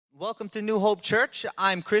Welcome to New Hope Church.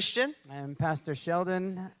 I'm Christian. I'm Pastor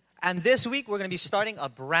Sheldon. And this week we're going to be starting a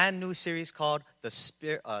brand new series called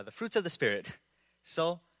the Fruits of the Spirit.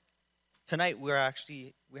 So tonight we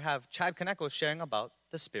have Chad Kaneko sharing about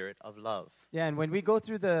the Spirit of love. Yeah, and when we go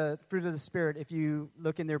through the fruit of the Spirit, if you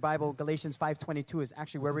look in their Bible, Galatians 5:22 is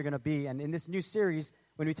actually where we're going to be. And in this new series,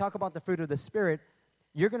 when we talk about the fruit of the Spirit,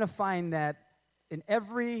 you're going to find that in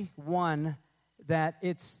every one that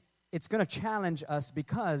it's going to challenge us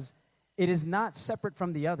because it is not separate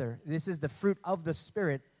from the other. This is the fruit of the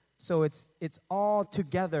Spirit. So it's all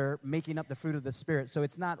together making up the fruit of the Spirit. So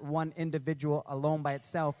it's not one individual alone by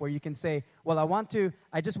itself where you can say, well,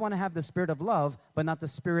 I just want to have the spirit of love, but not the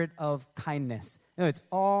spirit of kindness. No, it's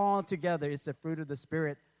all together. It's the fruit of the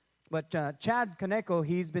Spirit. But Chad Kaneko,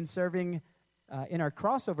 he's been serving in our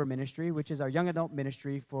crossover ministry, which is our young adult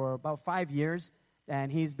ministry, for about 5 years.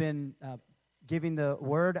 And he's been giving the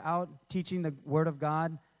word out, teaching the word of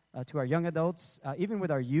God to our young adults, even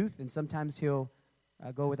with our youth. And sometimes he'll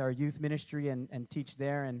go with our youth ministry and teach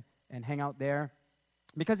there and hang out there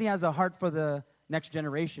because he has a heart for the next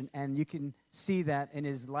generation. And you can see that in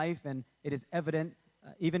his life, and it is evident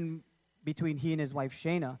even between he and his wife,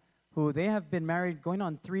 Shayna, who they have been married going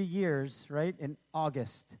on 3 years, right, in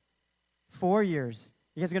August. 4 years.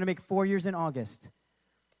 You guys are going to make 4 years in August.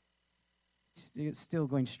 Still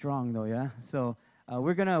going strong, though, yeah? So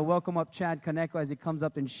we're going to welcome up Chad Kaneko as he comes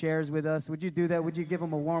up and shares with us. Would you do that? Would you give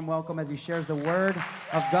him a warm welcome as he shares the Word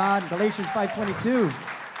of God? Galatians 5:22.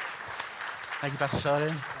 Thank you, Pastor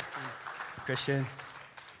Sheldon. Christian.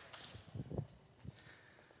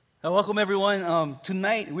 Welcome, everyone.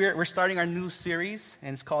 Tonight, we're starting our new series,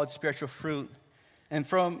 and it's called Spiritual Fruit. And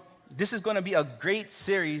this is going to be a great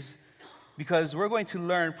series because we're going to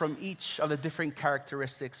learn from each of the different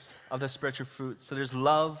characteristics of the spiritual fruit. So there's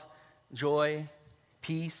love, joy,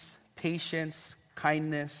 peace, patience,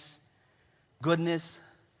 kindness, goodness,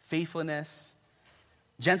 faithfulness,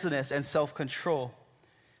 gentleness, and self-control.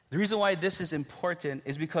 The reason why this is important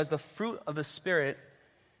is because the fruit of the Spirit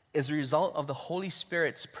is a result of the Holy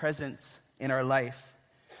Spirit's presence in our life.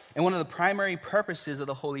 And one of the primary purposes of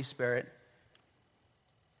the Holy Spirit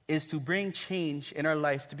is to bring change in our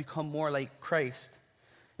life to become more like Christ.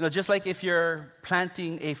 You know, just like if you're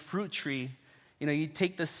planting a fruit tree, you know, you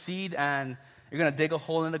take the seed and you're going to dig a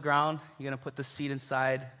hole in the ground. You're going to put the seed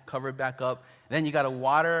inside, cover it back up. Then you got to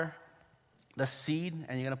water the seed,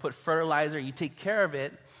 and you're going to put fertilizer. You take care of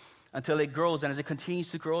it until it grows. And as it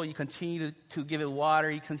continues to grow, you continue to give it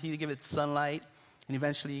water. You continue to give it sunlight. And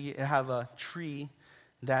eventually you have a tree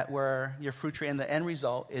where your fruit tree, and the end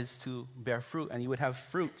result is to bear fruit, and you would have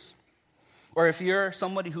fruits. Or if you're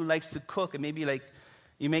somebody who likes to cook, and maybe like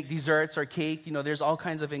you make desserts or cake, you know, there's all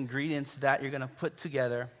kinds of ingredients that you're going to put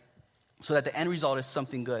together so that the end result is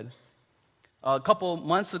something good. A couple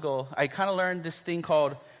months ago, I kind of learned this thing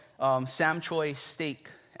called Sam Choi steak,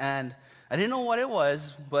 and I didn't know what it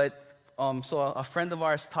was, but so a friend of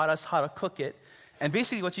ours taught us how to cook it. And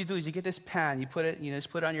basically what you do is you get this pan, you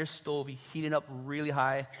just put it on your stove, you heat it up really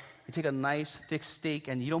high, you take a nice thick steak,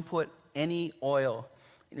 and you don't put any oil.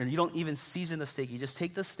 You don't even season the steak. You just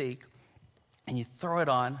take the steak and you throw it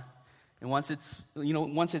on, and once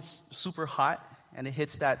it's super hot and it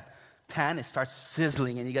hits that pan, it starts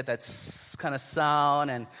sizzling, and you get that kind of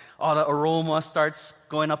sound, and all the aroma starts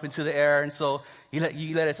going up into the air. And so you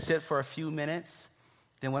let it sit for a few minutes.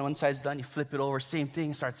 Then when one side's done, you flip it over, same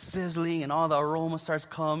thing, starts sizzling, and all the aroma starts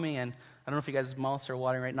coming. And I don't know if you guys' mouths are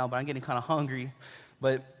watering right now, but I'm getting kind of hungry.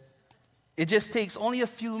 But it just takes only a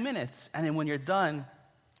few minutes, and then when you're done,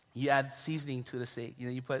 you add seasoning to the steak.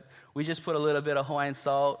 You know, we just put a little bit of Hawaiian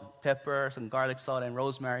salt, pepper, some garlic salt, and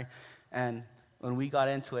rosemary. And when we got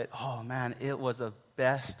into it, oh man, it was the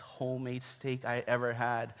best homemade steak I ever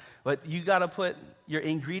had. But you got to put your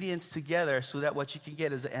ingredients together so that what you can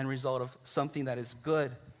get is the end result of something that is good.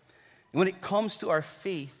 And when it comes to our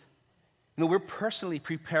faith, you know, we're personally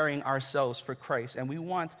preparing ourselves for Christ, and we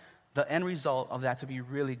want the end result of that to be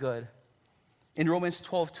really good. In Romans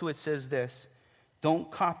 12:2, it says this: don't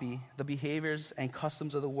copy the behaviors and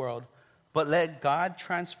customs of the world, but let God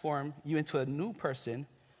transform you into a new person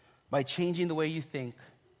by changing the way you think.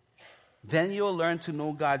 Then you'll learn to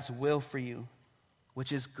know God's will for you,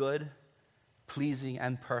 which is good, pleasing,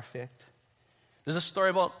 and perfect. There's a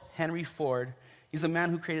story about Henry Ford. He's the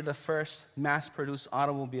man who created the first mass-produced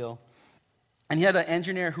automobile. And he had an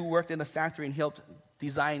engineer who worked in the factory and helped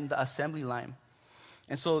design the assembly line.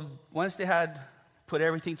 And so once they had put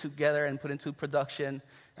everything together and put into production,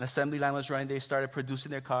 an assembly line was running, they started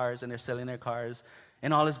producing their cars, and they're selling their cars,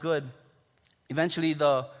 and all is good. Eventually,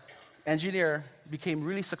 the engineer became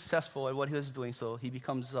really successful at what he was doing, so he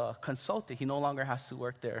becomes a consultant. He no longer has to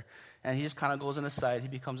work there. And he just kind of goes on the side. He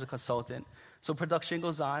becomes a consultant. So production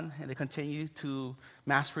goes on, and they continue to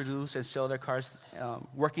mass produce and sell their cars,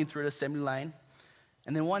 working through the assembly line.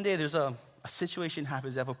 And then one day, there's a situation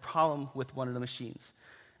happens. They have a problem with one of the machines.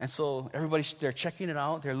 And so they're checking it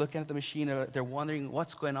out. They're looking at the machine. They're wondering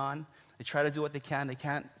what's going on. They try to do what they can. They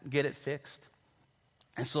can't get it fixed.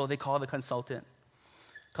 And so they call the consultant.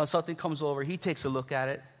 Consultant comes over. He takes a look at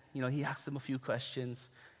it. He asks them a few questions,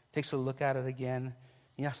 takes a look at it again.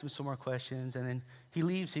 He asks them some more questions, and then he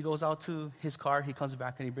leaves. He goes out to his car. He comes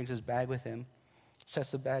back, and he brings his bag with him,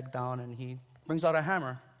 sets the bag down, and he brings out a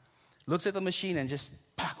hammer, looks at the machine, and just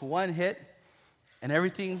one hit, and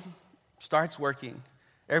everything starts working.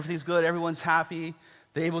 Everything's good. Everyone's happy.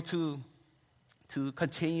 They're able to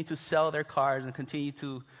continue to sell their cars and continue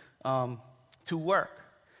to work.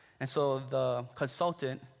 And so the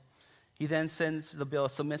consultant, he then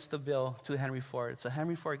submits the bill to Henry Ford. So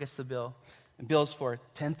Henry Ford gets the bill and bills for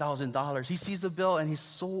 $10,000. He sees the bill and he's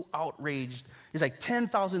so outraged. He's like,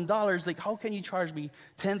 $10,000? Like, how can you charge me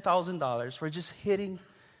 $10,000 for just hitting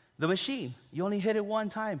the machine? You only hit it one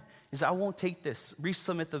time. He said, I won't take this.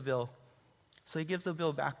 Resubmit the bill. So he gives the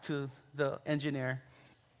bill back to the engineer.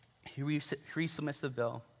 He resubmits the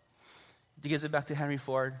bill. He gives it back to Henry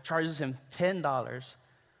Ford, charges him $10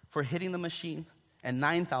 for hitting the machine and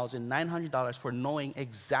 $9,900 for knowing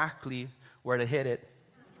exactly where to hit it.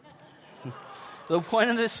 The point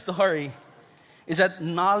of this story is that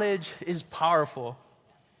knowledge is powerful.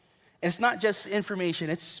 And it's not just information,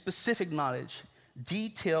 it's specific knowledge,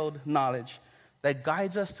 detailed knowledge that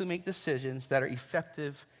guides us to make decisions that are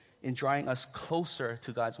effective in drawing us closer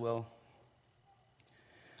to God's will.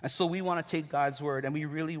 And so we want to take God's word and we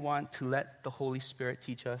really want to let the Holy Spirit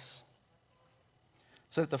teach us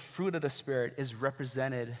so that the fruit of the Spirit is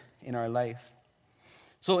represented in our life.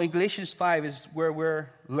 So in Galatians 5 is where we're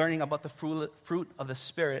learning about the fruit of the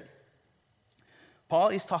Spirit. Paul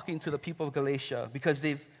is talking to the people of Galatia because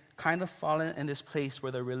they've kind of fallen in this place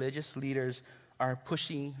where the religious leaders are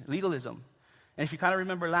pushing legalism. And if you kind of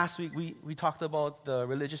remember last week, we talked about the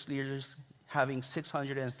religious leaders having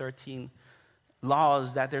 613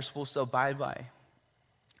 laws that they're supposed to abide by.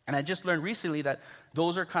 And I just learned recently that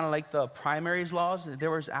those are kind of like the primary laws. There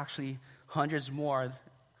was actually hundreds more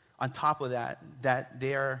on top of that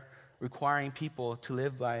they are requiring people to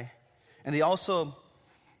live by. And they also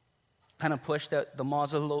kind of pushed the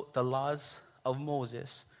laws of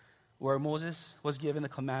Moses, where Moses was given the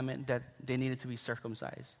commandment that they needed to be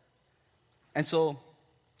circumcised. And so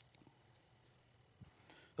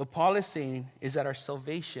what Paul is saying is that our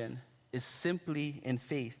salvation is simply in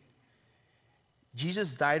faith.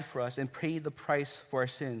 Jesus died for us and paid the price for our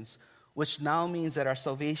sins, which now means that our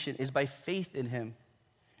salvation is by faith in him.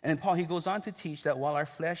 And then Paul, he goes on to teach that while our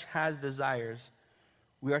flesh has desires,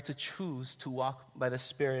 we are to choose to walk by the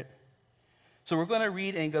Spirit. So we're going to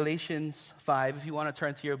read in Galatians 5. If you want to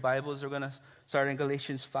turn to your Bibles, we're going to start in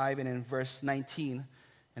Galatians 5 and in verse 19.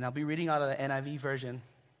 And I'll be reading out of the NIV version.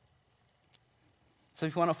 So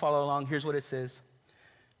if you want to follow along, here's what it says.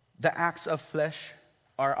 The acts of flesh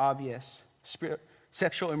are obvious: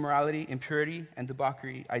 sexual immorality, impurity, and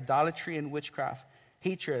debauchery, idolatry and witchcraft,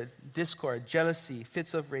 hatred, discord, jealousy,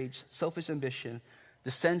 fits of rage, selfish ambition,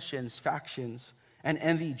 dissensions, factions, and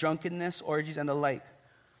envy, drunkenness, orgies, and the like.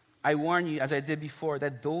 I warn you, as I did before,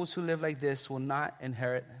 that those who live like this will not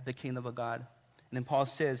inherit the kingdom of God. And then Paul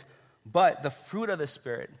says, but the fruit of the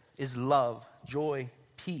Spirit is love, joy,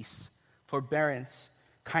 peace, forbearance,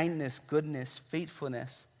 kindness, goodness,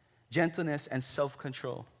 faithfulness, gentleness, and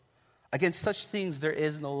self-control. Against such things there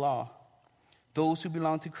is no law. Those who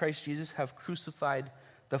belong to Christ Jesus have crucified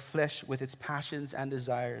the flesh with its passions and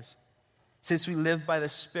desires. Since we live by the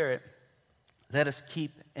Spirit, let us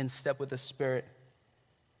keep in step with the Spirit.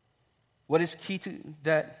 What is key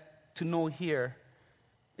to know here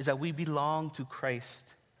is that we belong to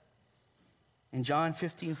Christ. In John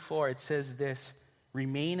 15:4, it says this: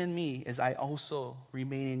 remain in me as I also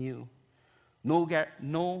remain in you.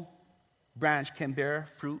 No branch can bear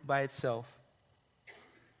fruit by itself.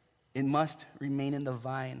 It must remain in the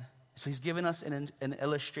vine. So he's given us an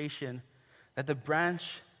illustration that the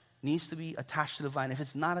branch needs to be attached to the vine. If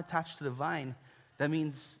it's not attached to the vine, that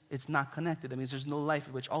means it's not connected. That means there's no life,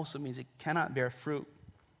 which also means it cannot bear fruit.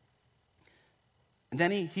 And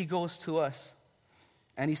then he goes to us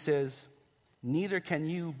and he says, neither can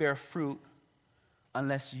you bear fruit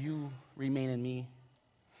unless you remain in me.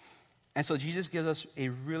 And so Jesus gives us a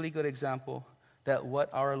really good example that what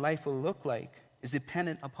our life will look like is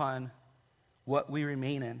dependent upon what we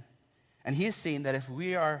remain in. And he is saying that if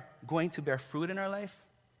we are going to bear fruit in our life,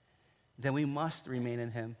 then we must remain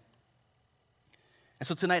in him. And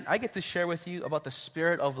so tonight, I get to share with you about the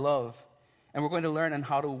spirit of love. And we're going to learn on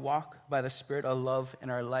how to walk by the spirit of love in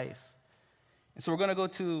our life. And so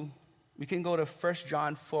we can go to 1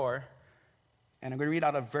 John 4, and I'm going to read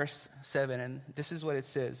out of verse 7, and this is what it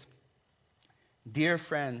says. Dear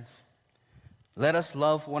friends, let us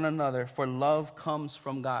love one another, for love comes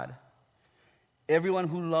from God. Everyone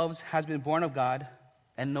who loves has been born of God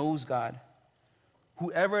and knows God.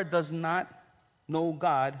 Whoever does not love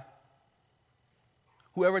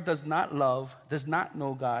does not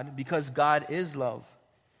know God, because God is love.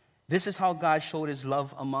 This is how God showed his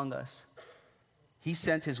love among us. He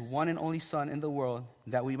sent his one and only Son in the world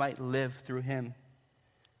that we might live through him.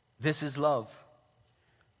 This is love.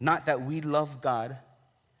 Not that we love God,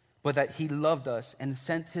 but that he loved us and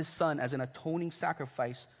sent his Son as an atoning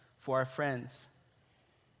sacrifice for our friends.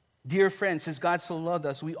 Dear friends, since God so loved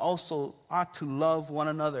us, we also ought to love one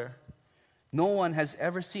another. No one has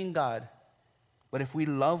ever seen God, but if we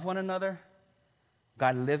love one another,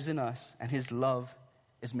 God lives in us, and his love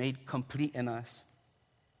is made complete in us.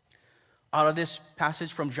 Out of this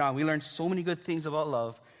passage from John, we learned so many good things about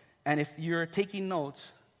love. And if you're taking notes,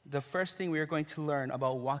 the first thing we are going to learn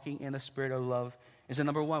about walking in the spirit of love is that,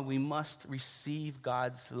 number one, we must receive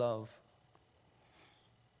God's love.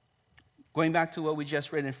 Going back to what we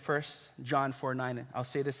just read in 1 John 4:9, I'll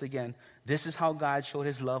say this again. This is how God showed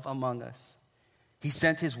his love among us. He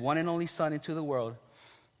sent his one and only Son into the world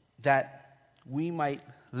that we might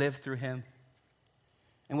live through him.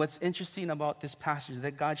 And what's interesting about this passage is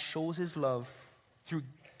that God shows his love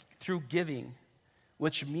through giving,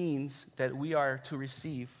 which means that we are to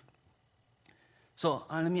receive. So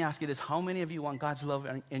let me ask you this. How many of you want God's love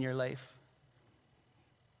in your life?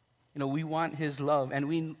 You know, we want his love, and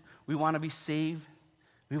we want to be saved.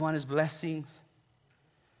 We want his blessings.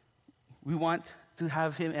 We want to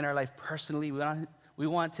have him in our life personally. We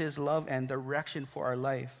want his love and direction for our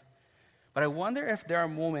life. But I wonder if there are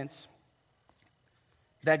moments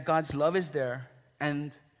that God's love is there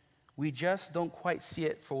and we just don't quite see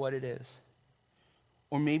it for what it is.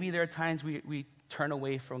 Or maybe there are times we turn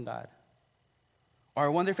away from God. Or I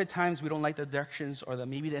wonder if at times we don't like the directions or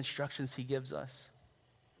maybe the instructions he gives us.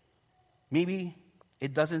 Maybe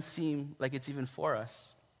it doesn't seem like it's even for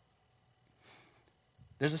us.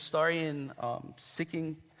 There's a story in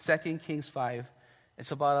 2 Kings 5.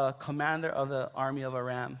 It's about a commander of the army of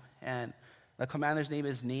Aram. And the commander's name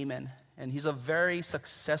is Naaman. And he's a very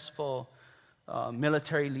successful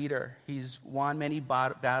military leader. He's won many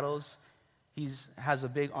battles. He has a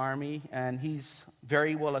big army. And he's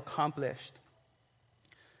very well accomplished.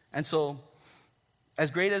 And so,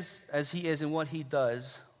 as great as he is in what he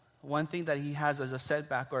does, one thing that he has as a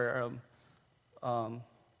setback or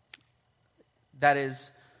that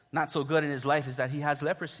is not so good in his life is that he has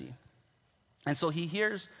leprosy. And so he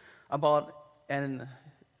hears about an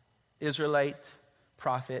Israelite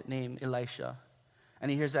prophet named Elisha. And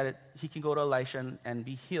he hears that he can go to Elisha and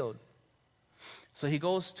be healed. So he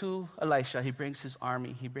goes to Elisha. He brings his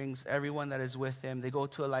army. He brings everyone that is with him. They go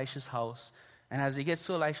to Elisha's house. And as he gets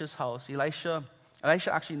to Elisha's house, Elisha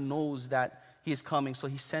actually knows that he is coming. So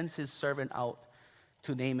he sends his servant out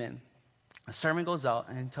to Naaman. The servant goes out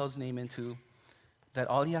and tells Naaman that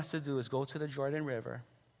all he has to do is go to the Jordan River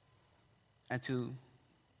and to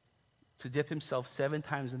dip himself 7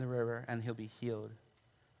 times in the river, and he'll be healed.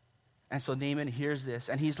 And so Naaman hears this,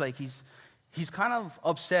 and he's kind of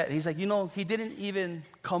upset. He's like, he didn't even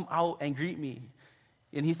come out and greet me.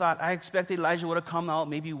 And he thought, I expected Elijah would have come out,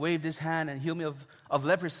 maybe waved his hand and healed me of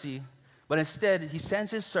leprosy. But instead, he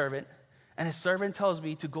sends his servant, and his servant tells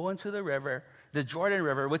me to go into the river, the Jordan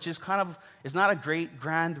River, which is it's not a great,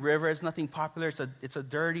 grand river. It's nothing popular. It's a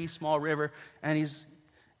dirty, small river. And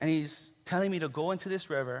he's telling me to go into this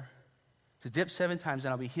river, to dip 7 times,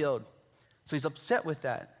 and I'll be healed. So he's upset with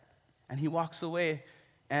that. And he walks away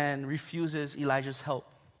and refuses Elijah's help.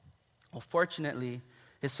 Well, fortunately,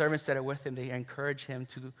 his servants that are with him, they encourage him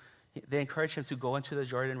to go into the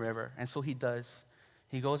Jordan River. And so he does.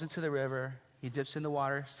 He goes into the river, he dips in the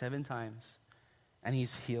water 7 times, and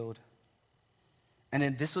he's healed. And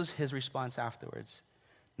then this was his response afterwards.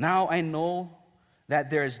 Now I know that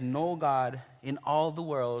there is no God in all the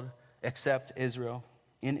world except Israel.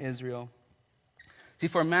 See,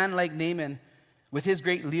 for a man like Naaman, with his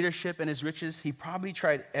great leadership and his riches, he probably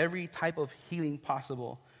tried every type of healing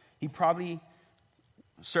possible. He probably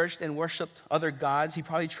searched and worshipped other gods. He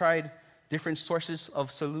probably tried different sources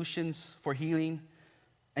of solutions for healing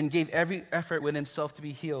and gave every effort with himself to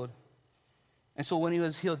be healed. And so when he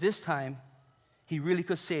was healed this time, he really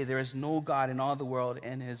could say there is no God in all the world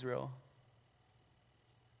in Israel.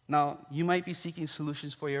 Now, you might be seeking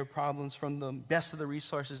solutions for your problems from the best of the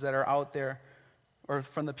resources that are out there, or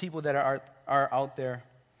from the people that are out there.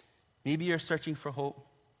 Maybe you're searching for hope.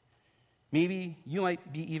 Maybe you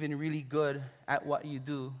might be even really good at what you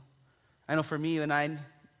do. I know for me, when I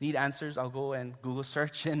need answers, I'll go and Google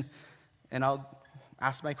search and I'll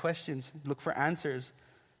ask my questions, look for answers.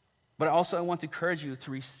 But also I want to encourage you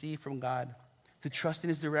to receive from God, to trust in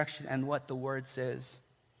His direction and what the Word says.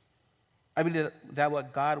 I believe that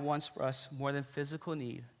what God wants for us more than physical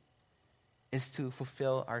need is to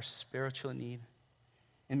fulfill our spiritual need.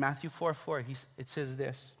 In Matthew 4:4, it says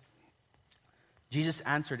this, Jesus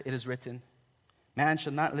answered, "It is written, man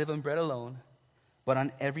shall not live on bread alone, but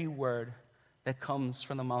on every word that comes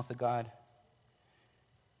from the mouth of God."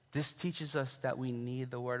 This teaches us that we need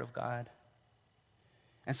the Word of God.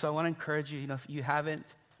 And so I want to encourage you, if you haven't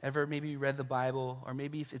ever maybe read the Bible, or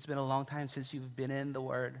maybe if it's been a long time since you've been in the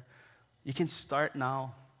Word, you can start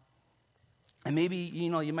now. And maybe,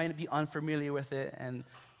 you might be unfamiliar with it, and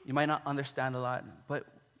you might not understand a lot, but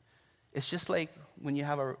it's just like when you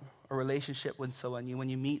have a relationship with someone, when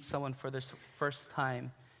you meet someone for the first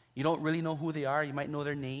time, you don't really know who they are. You might know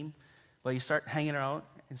their name, but you start hanging out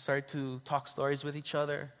and start to talk stories with each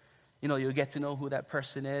other. You'll get to know who that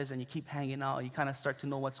person is, and you keep hanging out. You kind of start to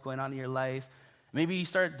know what's going on in your life. Maybe you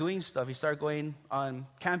start doing stuff. You start going on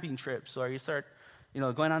camping trips, or you start,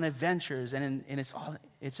 going on adventures, and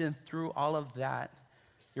it's through all of that,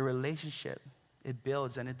 your relationship, it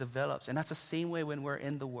builds and it develops. And that's the same way when we're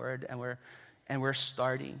in the Word and we're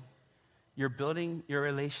starting. You're building your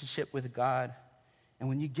relationship with God, and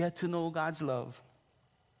when you get to know God's love,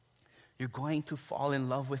 you're going to fall in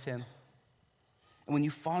love with Him. And when you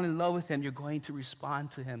fall in love with Him, you're going to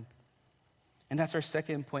respond to Him. And that's our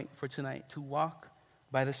second point for tonight. To walk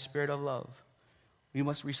by the Spirit of love, we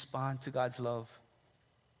must respond to God's love.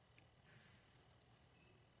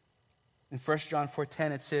 In 1 John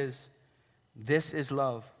 4:10, it says, "This is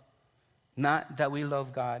love, not that we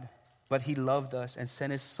love God, but He loved us and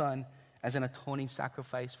sent His Son as an atoning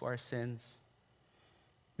sacrifice for our sins."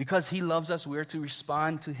 Because He loves us, we are to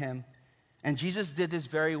respond to Him. And Jesus did this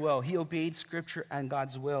very well. He obeyed Scripture and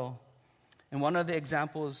God's will. And one of the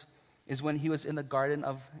examples is when He was in the Garden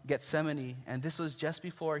of Gethsemane. And this was just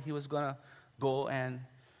before He was going to go and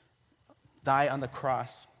die on the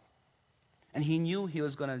cross. And He knew He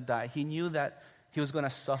was going to die. He knew that He was going to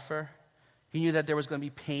suffer. He knew that there was going to be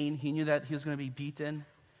pain. He knew that He was going to be beaten.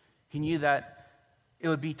 He knew that it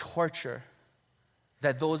would be torture,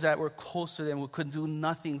 that those that were close to Him could do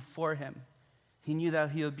nothing for Him. He knew that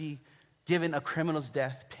He would be given a criminal's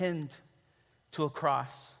death, pinned to a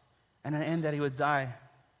cross, and an end that He would die.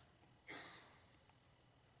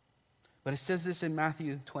 But it says this in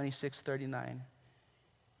Matthew 26:39.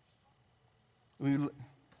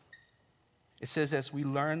 It says this, we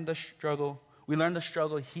learned the struggle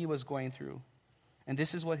He was going through. And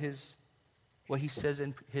this is what He says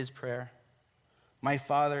in His prayer. "My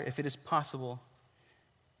Father, if it is possible,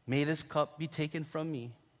 may this cup be taken from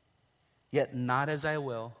me, yet not as I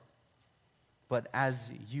will, but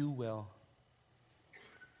as You will."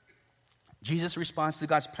 Jesus' response to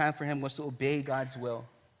God's plan for Him was to obey God's will.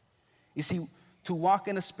 You see, to walk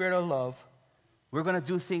in the Spirit of love, we're going to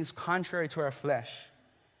do things contrary to our flesh.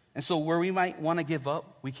 And so where we might want to give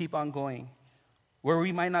up, we keep on going. Where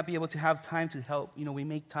we might not be able to have time to help, we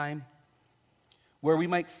make time. Where we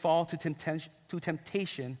might fall to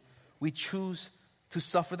temptation, we choose to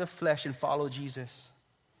suffer the flesh and follow Jesus.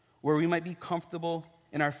 Where we might be comfortable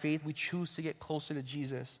in our faith, we choose to get closer to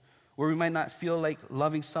Jesus. Where we might not feel like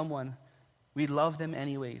loving someone, we love them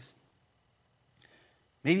anyways.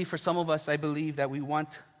 Maybe for some of us, I believe that we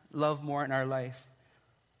want love more in our life.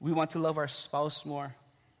 We want to love our spouse more.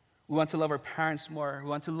 We want to love our parents more. We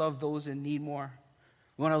want to love those in need more.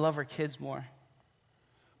 We want to love our kids more.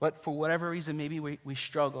 But for whatever reason, maybe we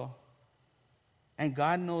struggle. And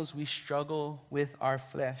God knows we struggle with our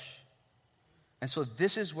flesh. And so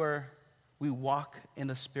this is where we walk in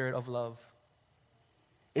the Spirit of love.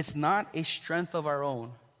 It's not a strength of our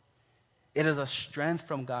own. It is a strength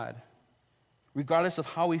from God. Regardless of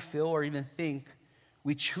how we feel or even think,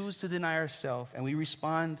 we choose to deny ourselves and we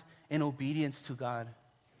respond in obedience to God.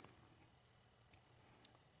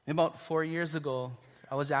 About 4 years ago,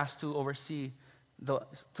 I was asked to oversee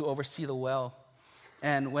the well.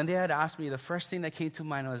 And when they had asked me, the first thing that came to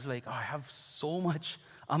mind was like, I have so much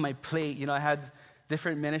on my plate. I had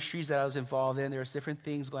different ministries that I was involved in. There was different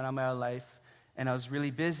things going on in my life, and I was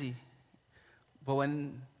really busy. But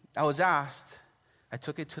when I was asked, I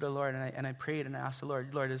took it to the Lord, and I prayed, and I asked the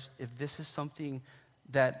Lord, if this is something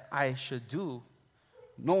that I should do,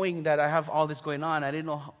 knowing that I have all this going on, I didn't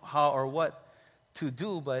know how or what to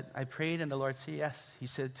do, but I prayed and the Lord said yes. He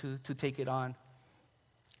said to take it on.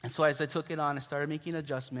 And so as I took it on, I started making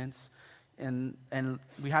adjustments, and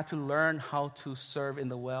we had to learn how to serve in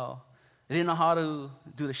the well. We didn't know how to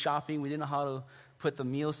do the shopping. We didn't know how to put the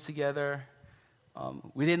meals together.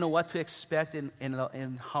 We didn't know what to expect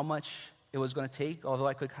in how much it was going to take, although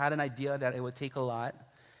I had an idea that it would take a lot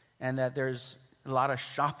and that there's a lot of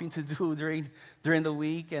shopping to do during the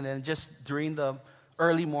week. And then just during the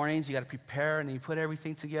early mornings, you got to prepare and you put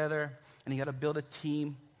everything together and you got to build a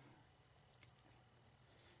team.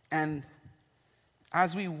 And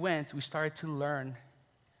as we went, we started to learn.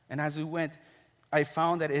 And as we went, I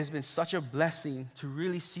found that it has been such a blessing to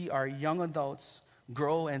really see our young adults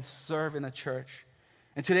grow and serve in a church.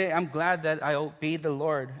 And today, I'm glad that I obeyed the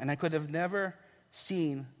Lord, and I could have never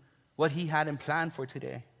seen what He had in plan for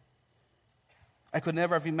today. I could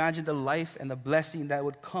never have imagined the life and the blessing that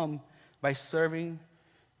would come by serving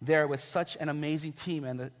there with such an amazing team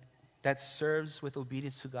and that serves with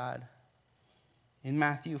obedience to God. In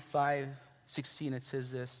Matthew 5:16, it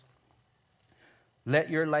says this: "Let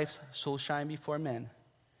your life so shine before men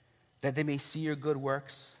that they may see your good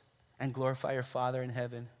works and glorify your Father in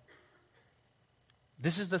heaven."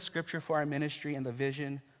 This is the scripture for our ministry and the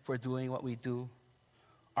vision for doing what we do.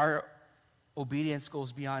 Our obedience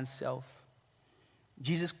goes beyond self.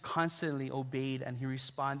 Jesus constantly obeyed and He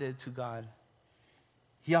responded to God.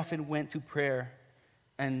 He often went to prayer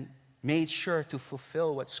and made sure to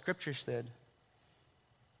fulfill what Scripture said.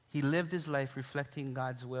 He lived His life reflecting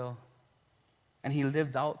God's will, and He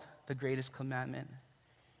lived out the greatest commandment.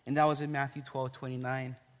 And that was in Matthew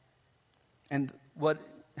 12:29. And what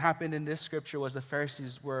happened in this scripture was the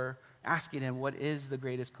Pharisees were asking Him, what is the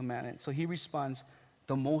greatest commandment? So He responds,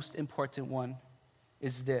 the most important one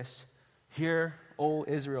is this: "Hear, O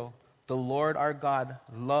Israel, the Lord our God,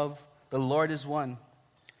 the Lord is one.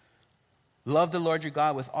 Love the Lord your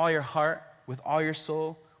God with all your heart, with all your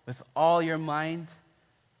soul, with all your mind,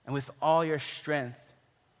 and with all your strength."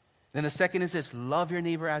 Then the second is this: love your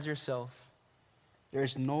neighbor as yourself. There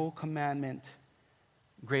is no commandment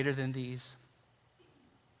greater than these.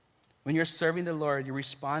 When you're serving the Lord, you're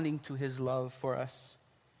responding to His love for us.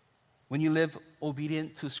 When you live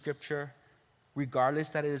obedient to Scripture, regardless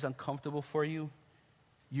that it is uncomfortable for you,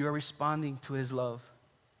 you are responding to His love.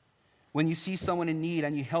 When you see someone in need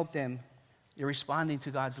and you help them, you're responding to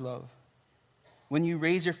God's love. When you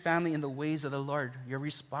raise your family in the ways of the Lord, you're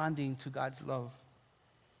responding to God's love.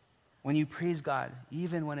 When you praise God,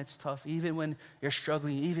 even when it's tough, even when you're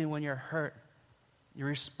struggling, even when you're hurt, you're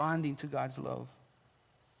responding to God's love.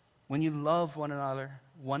 When you love one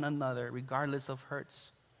another, regardless of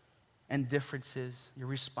hurts and differences, you're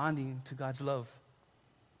responding to God's love.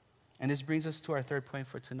 And this brings us to our third point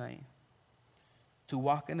for tonight. To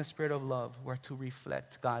walk in the spirit of love, we're to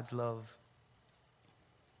reflect God's love.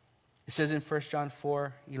 It says in 1 John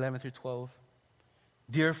 4:11-12,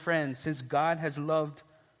 "Dear friends, since God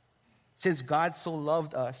so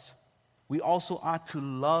loved us, we also ought to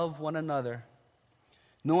love one another.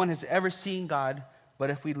 No one has ever seen God, but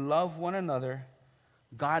if we love one another,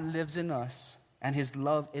 God lives in us, and His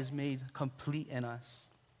love is made complete in us."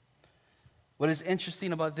 What is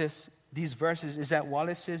interesting about these verses is that while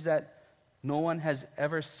it says that no one has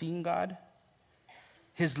ever seen God,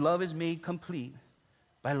 His love is made complete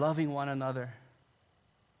by loving one another.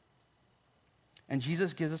 And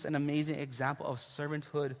Jesus gives us an amazing example of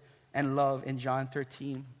servanthood and love in John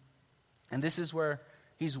 13. And this is where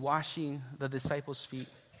He's washing the disciples' feet.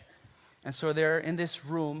 And so they're in this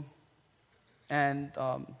room, and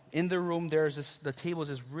in the room the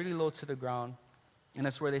tables is really low to the ground, and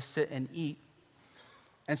that's where they sit and eat.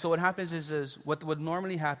 And so what happens is what would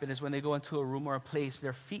normally happen is when they go into a room or a place,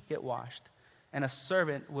 their feet get washed, and a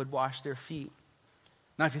servant would wash their feet.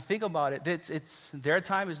 Now, if you think about it, it's their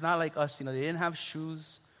time is not like us. They didn't have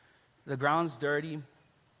shoes. The ground's dirty.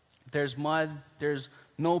 There's mud. There's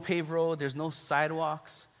no paved road. There's no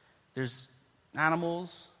sidewalks. There's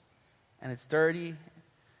animals, and it's dirty.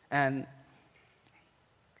 And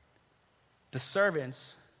the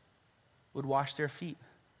servants would wash their feet.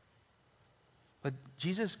 But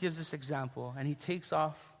Jesus gives this example, and He takes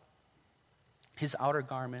off His outer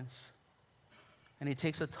garments, and He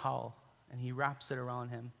takes a towel, and He wraps it around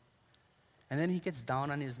Him. And then He gets down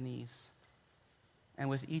on His knees, and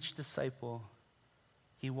with each disciple,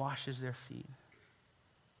 He washes their feet,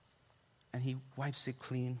 and He wipes it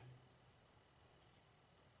clean.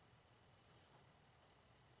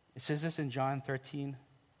 It says this in John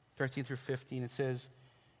 13:13-15. It says,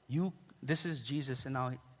 this is Jesus, and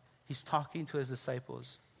now He's talking to His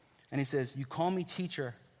disciples. And He says, "You call me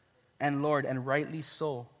teacher and Lord, and rightly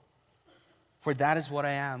so, for that is what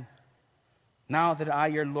I am. Now that I,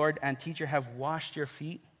 your Lord and teacher, have washed your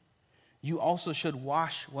feet, you also should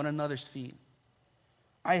wash one another's feet.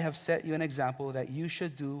 I have set you an example that you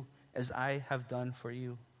should do as I have done for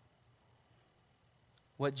you.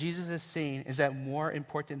 What Jesus is saying is that more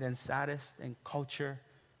important than status and culture,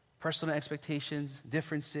 personal expectations,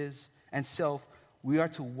 differences, and self, we are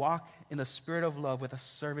to walk in the spirit of love with a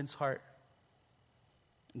servant's heart.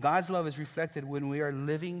 God's love is reflected when we are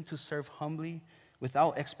living to serve humbly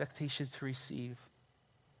without expectation to receive.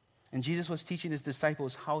 And Jesus was teaching his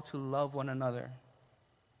disciples how to love one another.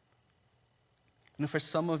 And for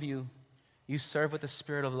some of you, you serve with the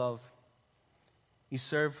spirit of love. You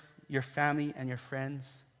serve your family and your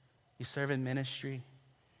friends. You serve in ministry.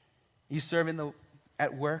 You serve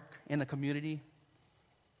at work, in the community.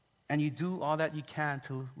 And you do all that you can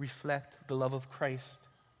to reflect the love of Christ.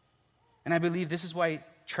 And I believe this is why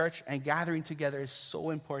church and gathering together is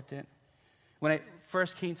so important. When I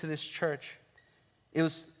first came to this church,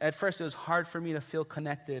 at first it was hard for me to feel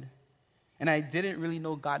connected. And I didn't really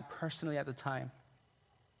know God personally at the time.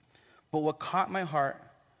 But what caught my heart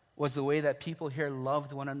was the way that people here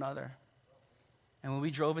loved one another. And when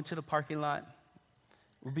we drove into the parking lot,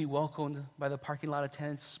 we'd be welcomed by the parking lot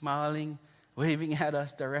attendants, smiling, waving at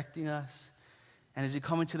us, directing us. And as you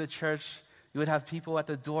come into the church, you would have people at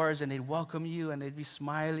the doors, and they'd welcome you, and they'd be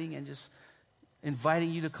smiling and just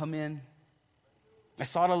inviting you to come in. I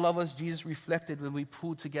saw the love of Jesus reflected when we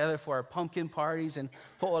pulled together for our pumpkin parties and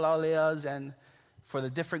ho'olauleas and for the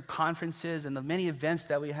different conferences and the many events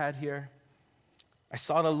that we had here. I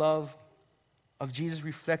saw the love of Jesus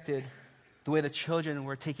reflected the way the children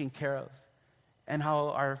were taken care of, and how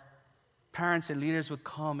our parents and leaders would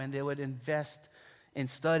come and they would invest in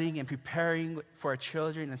studying and preparing for our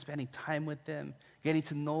children and spending time with them, getting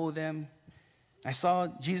to know them. I saw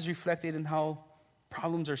Jesus reflected in how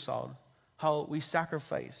problems are solved, how we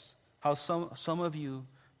sacrifice, how some of you,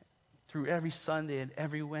 through every Sunday and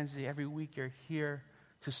every Wednesday, every week, you're here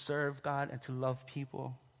to serve God and to love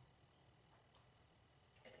people.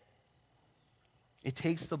 It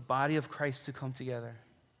takes the body of Christ to come together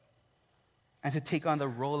and to take on the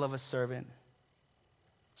role of a servant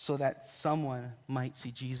so that someone might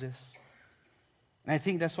see Jesus. And I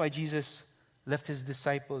think that's why Jesus left his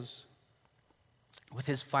disciples with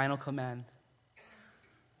his final command.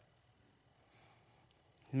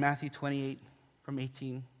 In Matthew 28, from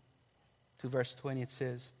 18 to verse 20, it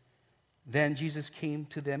says, "Then Jesus came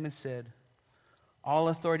to them and said, 'All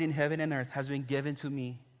authority in heaven and earth has been given to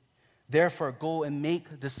me. Therefore, go and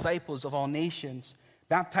make disciples of all nations,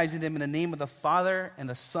 baptizing them in the name of the Father and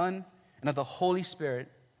the Son and of the Holy Spirit,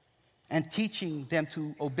 and teaching them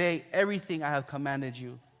to obey everything I have commanded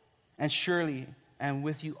you. And surely I am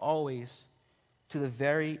with you always to the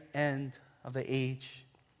very end of the age.'"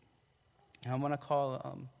 And I'm going to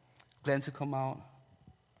call Glenn to come out.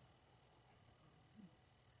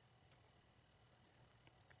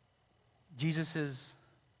 Jesus'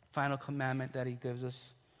 final commandment that he gives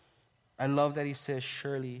us, I love that he says,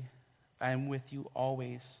 "Surely I am with you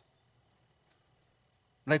always."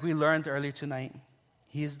 Like we learned earlier tonight,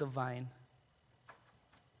 he is the vine,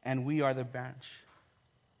 and we are the branch.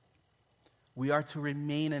 We are to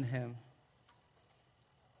remain in him.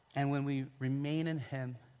 And when we remain in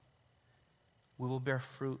him, we will bear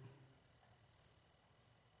fruit.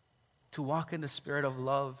 To walk in the spirit of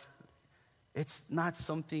love, it's not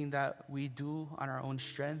something that we do on our own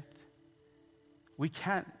strength. We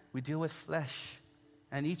can't. We deal with flesh.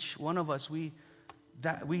 And each one of us, we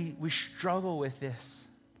struggle with this.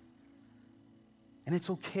 And it's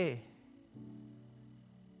okay.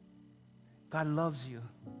 God loves you.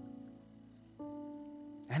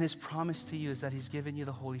 And his promise to you is that he's given you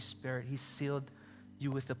the Holy Spirit. He sealed you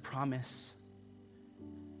with the promise.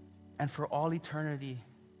 And for all eternity,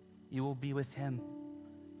 you will be with him.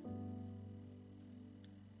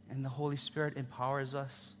 And the Holy Spirit empowers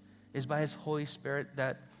us. It's by his Holy Spirit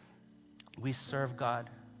that we serve God,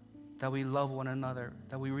 that we love one another,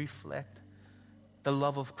 that we reflect the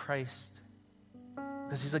love of Christ.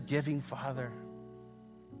 Because he's a giving Father.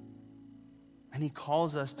 And he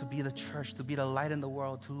calls us to be the church, to be the light in the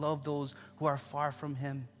world, to love those who are far from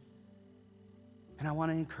him. And I want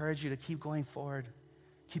to encourage you to keep going forward.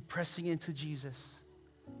 Keep pressing into Jesus.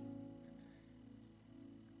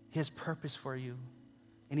 He has purpose for you,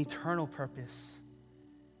 an eternal purpose.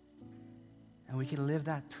 And we can live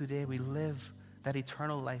that today. We live that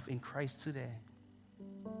eternal life in Christ today.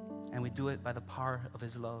 And we do it by the power of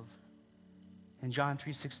his love. In John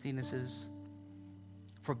 3:16 it says,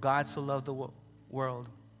 "For God so loved the world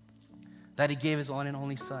that he gave his one and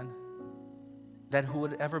only Son, that who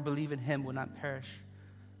would ever believe in him would not perish,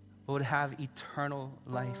 but would have eternal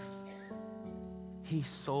life." He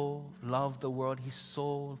so loved the world. He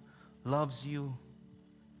so loves you.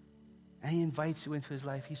 And He invites you into His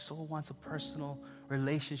life. He so wants a personal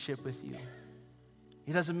relationship with you.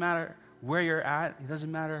 It doesn't matter where you're at. It doesn't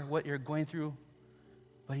matter what you're going through.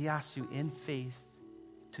 But He asks you in faith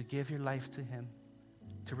to give your life to Him,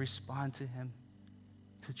 to respond to Him,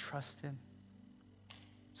 to trust Him,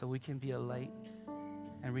 so we can be a light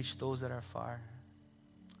and reach those that are far.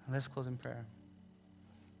 And let's close in prayer.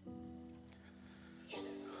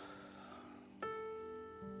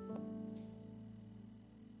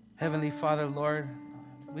 Heavenly Father, Lord,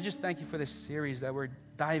 we just thank You for this series that we're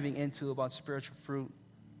diving into about spiritual fruit.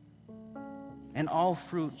 And all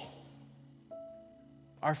fruit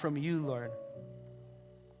are from You, Lord.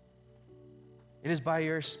 It is by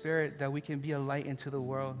Your Spirit that we can be a light into the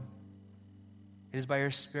world. It is by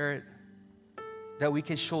Your Spirit that we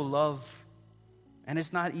can show love. And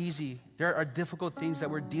it's not easy. There are difficult things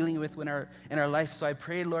that we're dealing with in our life. So I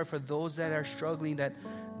pray, Lord, for those that are struggling,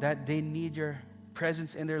 that they need Your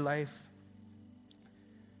presence in their life.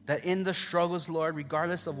 That in the struggles, Lord,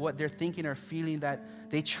 regardless of what they're thinking or feeling,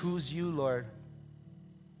 that they choose You, Lord.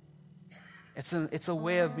 It's a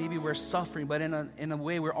way of maybe we're suffering, but in a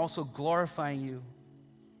way we're also glorifying You.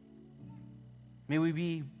 May we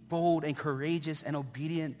be bold and courageous and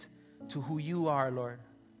obedient to who You are, Lord,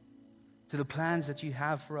 to the plans that You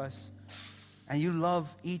have for us. And You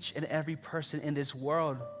love each and every person in this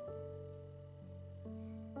world.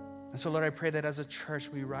 And so, Lord, I pray that as a church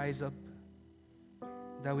we rise up,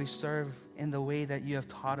 that we serve in the way that You have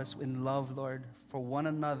taught us in love, Lord, for one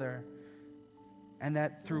another. And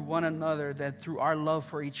that through one another, that through our love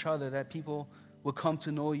for each other, that people will come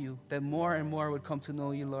to know You, that more and more would come to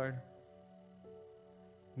know You, Lord.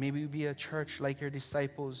 May we be a church like Your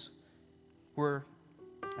disciples. We're,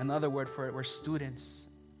 another word for it, we're students.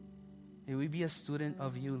 May we be a student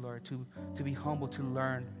of You, Lord, to be humble, to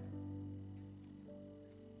learn,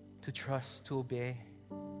 to trust, to obey.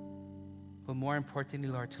 But more importantly,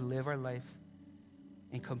 Lord, to live our life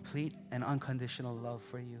in complete and unconditional love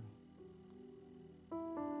for You.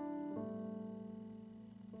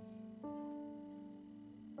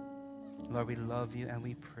 Lord, we love You and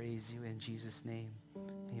we praise You in Jesus' name.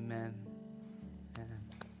 Amen. Amen.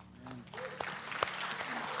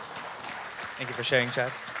 Thank you for sharing,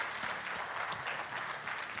 Chad.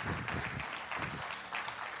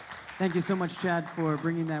 Thank you so much, Chad, for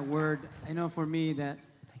bringing that word. I know for me that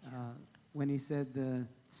when he said the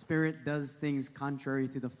Spirit does things contrary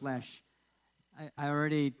to the flesh, I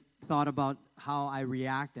already thought about how I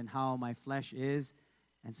react and how my flesh is.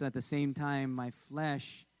 And so at the same time, my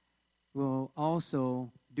flesh will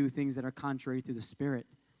also do things that are contrary to the Spirit.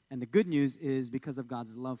 And the good news is because of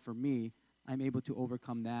God's love for me, I'm able to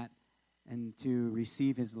overcome that and to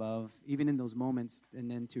receive His love, even in those moments,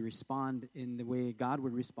 and then to respond in the way God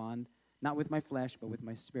would respond, not with my flesh, but with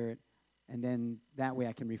my spirit. And then that way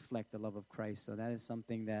I can reflect the love of Christ. So that is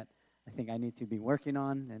something that I think I need to be working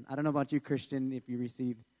on. And I don't know about you, Christian, if you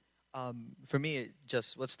received. For me,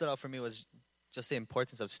 what stood out for me was just the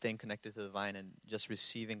importance of staying connected to the vine and just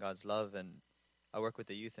receiving God's love. And I work with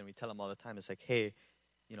the youth, and we tell them all the time, it's like, hey,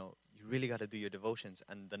 you really got to do your devotions.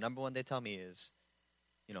 And the number one they tell me is,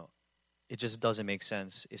 it just doesn't make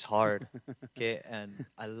sense. It's hard. Okay, and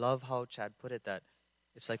I love how Chad put it, that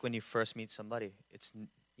it's like when you first meet somebody. It's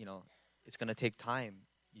going to take time.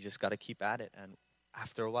 You just got to keep at it, and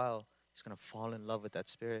after a while, you're going to fall in love with that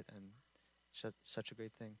Spirit, and such a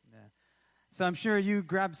great thing. Yeah. So I'm sure you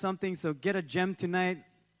grabbed something. So get a gem tonight.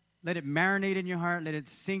 Let it marinate in your heart. Let it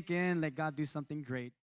sink in. Let God do something great.